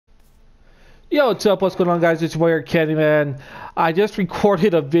Yo, what's up? What's going on, guys? It's your boy Kenny, man. I just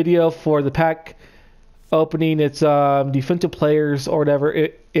recorded a video for the pack opening. It's defensive players or whatever.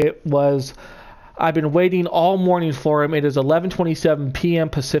 It was. I've been waiting all morning for him. It is 11:27 p.m.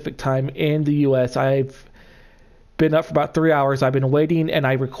 Pacific time in the U.S. I've been up for about 3 hours. I've been waiting, and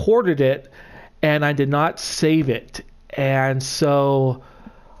I recorded it, and I did not save it. And so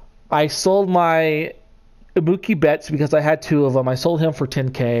I sold my Ibuki bets because I had two of them. I sold him for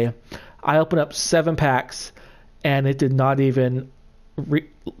 10K. I opened up 7 packs, and it did not even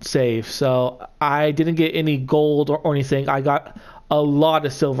save. So I didn't get any gold or anything. I got a lot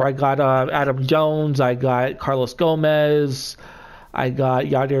of silver. I got Adam Jones. I got Carlos Gomez. I got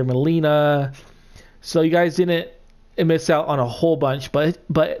Yadier Molina. So you guys didn't miss out on a whole bunch, but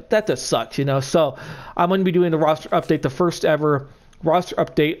that just sucks, you know. So I'm going to be doing the roster update, the first ever roster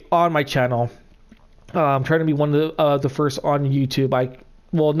update on my channel. I'm trying to be one of the first on YouTube.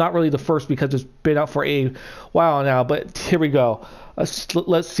 Well, not really the first because it's been out for a while now, but here we go.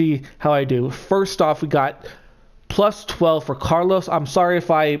 Let's see how I do. First off, we got plus 12 for Carlos. I'm sorry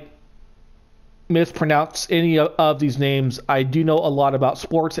if I mispronounce any of these names. I do know a lot about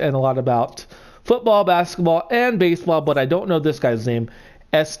sports and a lot about football, basketball, and baseball, but I don't know this guy's name.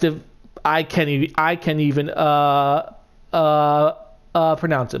 I can't even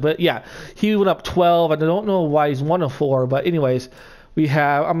pronounce it. But yeah, he went up 12, and I don't know why he's 1 of 4, but anyways,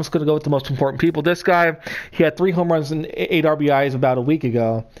 I'm just going to go with the most important people. This guy, he had 3 home runs and 8 RBIs about a week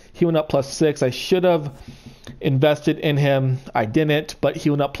ago. He went up plus 6. I should have invested in him. I didn't, but he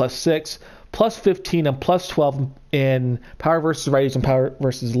went up plus 6, plus 15, and plus 12 in power versus righties and power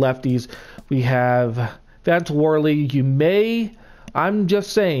versus lefties. We have Vance Worley. I'm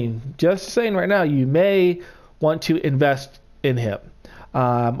just saying right now, you may want to invest in him.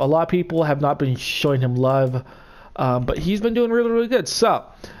 A lot of people have not been showing him love. But he's been doing really, really good. So,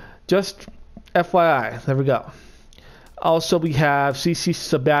 just FYI, there we go. Also, we have CC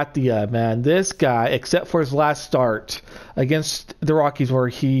Sabathia, man. This guy, except for his last start against the Rockies where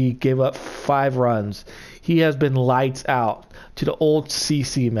he gave up 5 runs, he has been lights out to the old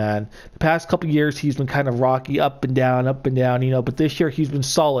CC, man. The past couple years, he's been kind of rocky, up and down, you know. But this year, he's been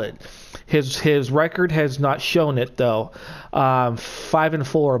solid. His record has not shown it, though.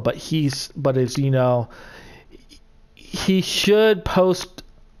 5-4, but it's, you know, he should post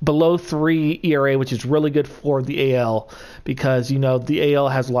below 3 ERA, which is really good for the AL because, you know, the AL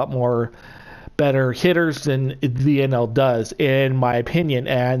has a lot more better hitters than the NL does, in my opinion,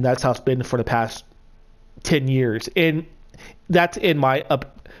 and that's how it's been for the past 10 years. And that's in my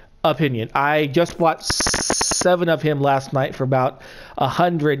opinion. I just bought 7 of him last night for about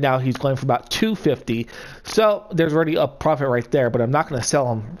 100. Now he's going for about 250. So there's already a profit right there, but I'm not going to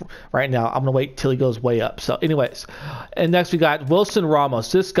sell him right now. I'm going to wait till he goes way up. So anyways, and next we got Wilson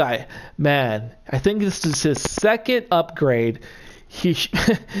Ramos. This guy, man, I think this is his second upgrade.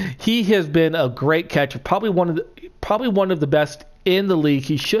 He has been a great catcher, probably one of the best in the league.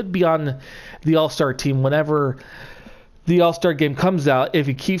 He should be on the All-Star team whenever the All-Star game comes out if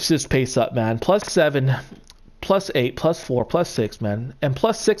he keeps this pace up, man. Plus 7, plus 8, plus 4, plus 6, man. And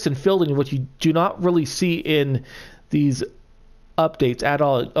plus 6 in fielding, which you do not really see in these updates at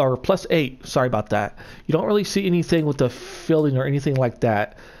all. Or plus 8, sorry about that. You don't really see anything with the fielding or anything like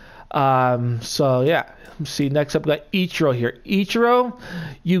that. So, yeah. Let's see, next up we got Ichiro here. Ichiro,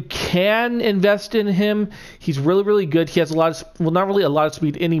 you can invest in him. He's really, really good. He has not really a lot of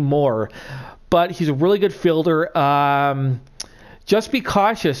speed anymore, but he's a really good fielder. Just be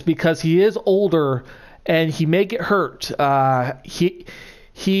cautious because he is older and he may get hurt.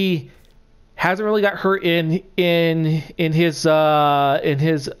 He hasn't really got hurt in his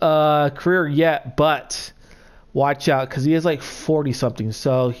career yet, but watch out because he is like 40 something,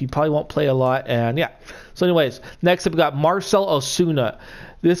 so he probably won't play a lot. And yeah. So anyways, next up we got Marcell Ozuna.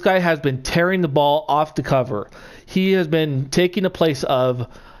 This guy has been tearing the ball off the cover. He has been taking the place of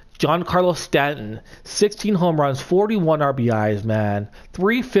Giancarlo Stanton. 16 home runs, 41 RBIs, man.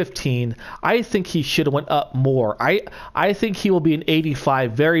 315. I think he should have went up more. I think he will be an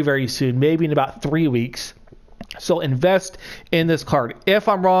 85 very, very soon, maybe in about 3 weeks. So invest in this card. If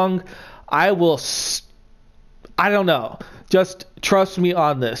I'm wrong, I don't know. Just trust me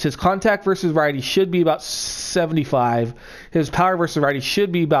on this. His contact versus righty should be about 75. His power versus righty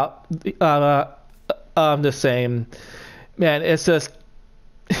should be about the same. Man, it's just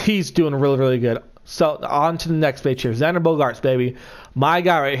he's doing really, really good. So on to the next page here. Xander Bogaerts, baby. My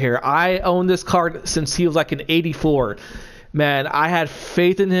guy right here. I own this card since he was like an 84. Man, I had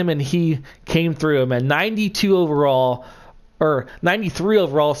faith in him and he came through. Man, 92 overall. Or 93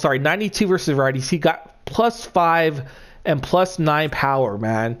 overall, sorry. 92 versus righties. He got +5 and +9 power,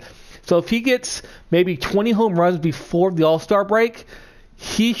 man. So if he gets maybe 20 home runs before the All-Star break,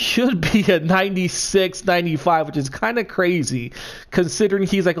 he should be at 96, 95, which is kind of crazy considering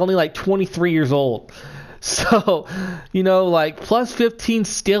he's like only like 23 years old. So, like plus 15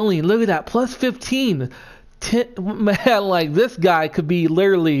 stealing. Look at that, plus 15. Man, like this guy could be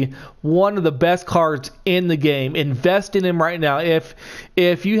literally one of the best cards in the game. Invest in him right now. If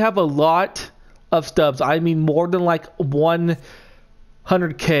you have a lot of stubs, I mean more than like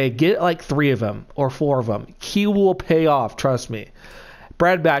 100K, get like 3 of them or 4 of them. He will pay off, trust me.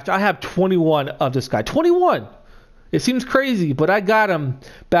 Brad Batch, I have 21 of this guy. 21! It seems crazy, but I got him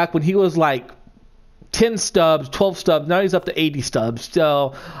back when he was like 10 stubs, 12 stubs. Now he's up to 80 stubs.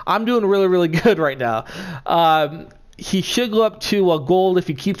 So I'm doing really, really good right now. He should go up to a gold if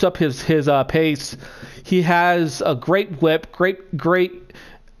he keeps up his pace. He has a great whip, great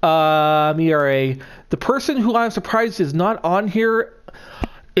ERA. The person who I'm surprised is not on here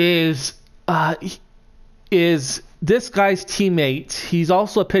is this guy's teammate. He's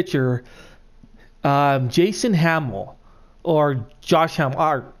also a pitcher, Jason Hamill or Josh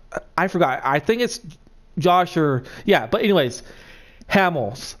Hamill. I forgot. I think it's Josh or yeah. But anyways,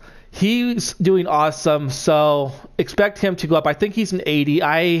 Hamill's. He's doing awesome. So expect him to go up. I think he's an 80.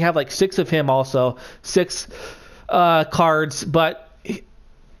 I have like 6 of him also. 6 cards. But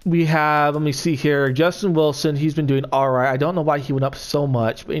we have, let me see here, Justin Wilson. He's been doing all right. I don't know why he went up so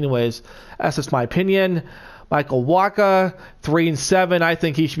much. But anyways, that's just my opinion. Michael Wacha, 3 and 7. I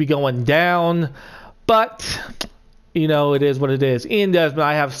think he should be going down. But it is what it is. Ian Desmond,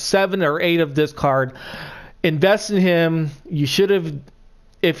 I have 7 or 8 of this card. Invest in him. You should have,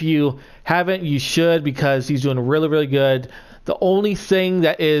 if you haven't, you should, because he's doing really, really good. The only thing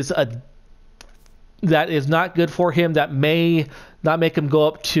that is not good for him, that may not make him go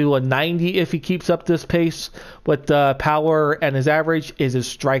up to a 90 if he keeps up this pace with the power and his average, is his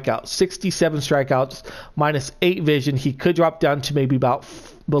strikeouts. 67 strikeouts, minus 8 vision. He could drop down to maybe about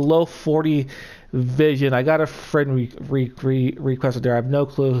below 40 vision. I got a friend requested there. I have no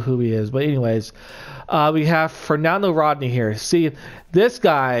clue who he is. But anyways, we have Fernando Rodney here. See, this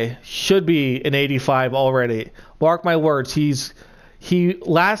guy should be an 85 already. Mark my words. He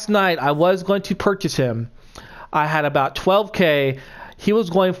last night I was going to purchase him. I had about 12K. He was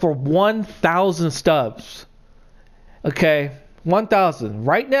going for 1,000 stubs. Okay, 1,000.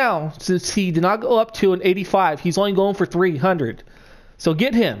 Right now, since he did not go up to an 85, he's only going for 300. So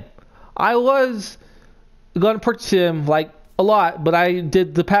get him. I was going to purchase him like a lot, but I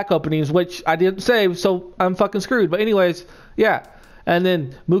did the pack openings, which I didn't save, so I'm fucking screwed. But anyways, yeah. And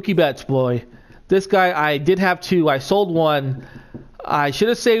then Mookie Betts, boy. This guy, I did have 2. I sold 1. I should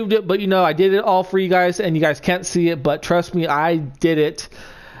have saved it, but I did it all for you guys, and you guys can't see it, but trust me, I did it.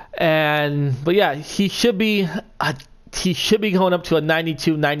 But yeah, he should be going up to a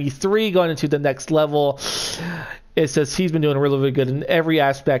 92, 93, going into the next level. It says he's been doing really, really good in every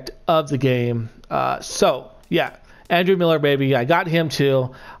aspect of the game. So yeah, Andrew Miller, baby, I got him too.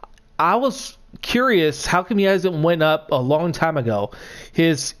 I was curious, how come he hasn't went up a long time ago?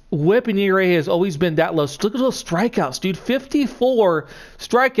 His whip and ERA has always been that low. Look at those strikeouts, dude. 54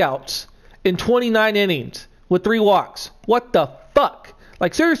 strikeouts in 29 innings with 3 walks. What the fuck?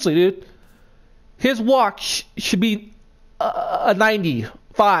 Like, seriously, dude. His walk should be a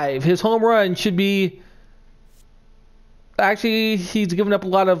 95. His home run should be... Actually, he's given up a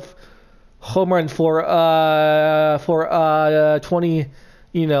lot of home runs for 20...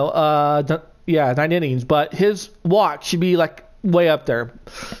 9 innings, but his walk should be like way up there.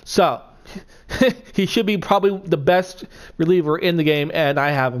 So he should be probably the best reliever in the game, and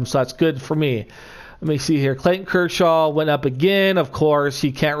I have him, so that's good for me. Let me see here. Clayton Kershaw went up again. Of course,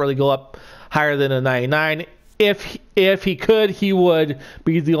 he can't really go up higher than a 99. If he could, he would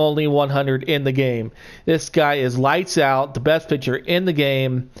be the only 100 in the game. This guy is lights out, the best pitcher in the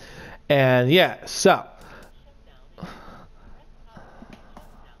game. And yeah, so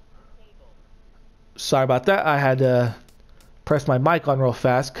sorry about that. I had to press my mic on real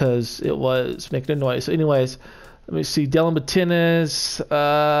fast because it was making a noise. So anyways, let me see. Dylan Martinez,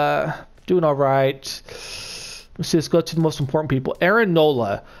 doing all right. Let's go to the most important people. Aaron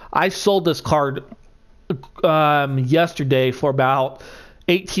Nola. I sold this card yesterday for about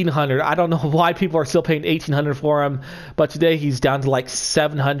 $1,800. I don't know why people are still paying $1,800 for him, but today he's down to like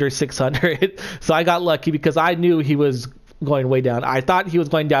 $700, $600. So I got lucky because I knew he was going way down. I thought he was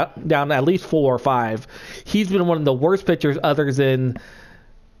going down at least 4 or 5. He's been one of the worst pitchers other than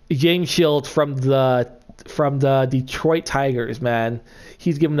James Shields from the Detroit Tigers, man.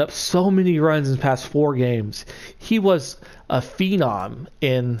 He's given up so many runs in the past 4 games. He was a phenom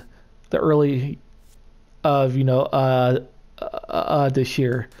in the early of this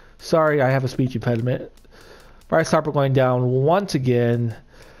year. Sorry, I have a speech impediment. Bryce Harper going down once again.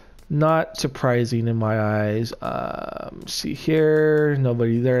 Not surprising in my eyes. See here,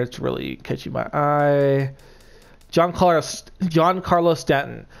 nobody there. It's really catching my eye. John Carlos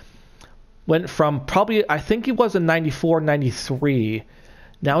Stanton went from probably, I think he was a 94, 93.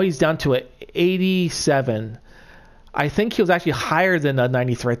 Now he's down to an 87. I think he was actually higher than a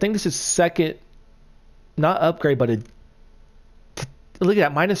 93. I think this is second, not upgrade, but look at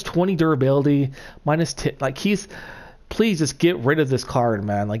that, minus 20 durability, minus 10. Like please just get rid of this card,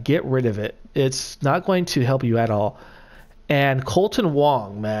 man. Like, get rid of it. It's not going to help you at all. And Colton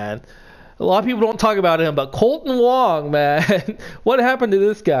Wong, man. A lot of people don't talk about him, but Colton Wong, man. What happened to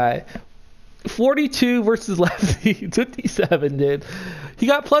this guy? 42 versus lefty, 57, dude. He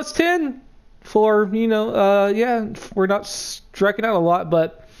got plus 10 for, we're not striking out a lot,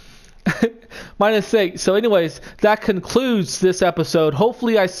 but minus 8. So anyways, that concludes this episode.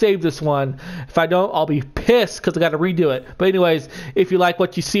 Hopefully I saved this one. If I don't, I'll be pissed because I got to redo it. But anyways, if you like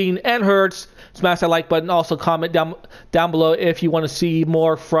what you've seen and heard, smash that like button. Also comment down below if you want to see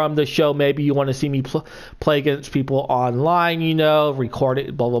more from the show. Maybe you want to see me play against people online, record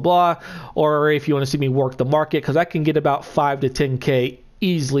it, blah, blah, blah. Or if you want to see me work the market, because I can get about 5 to 10K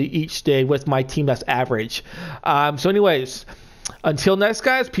easily each day with my team that's average. So anyways, until next,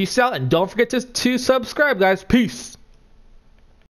 guys, peace out. And don't forget to subscribe, guys. Peace.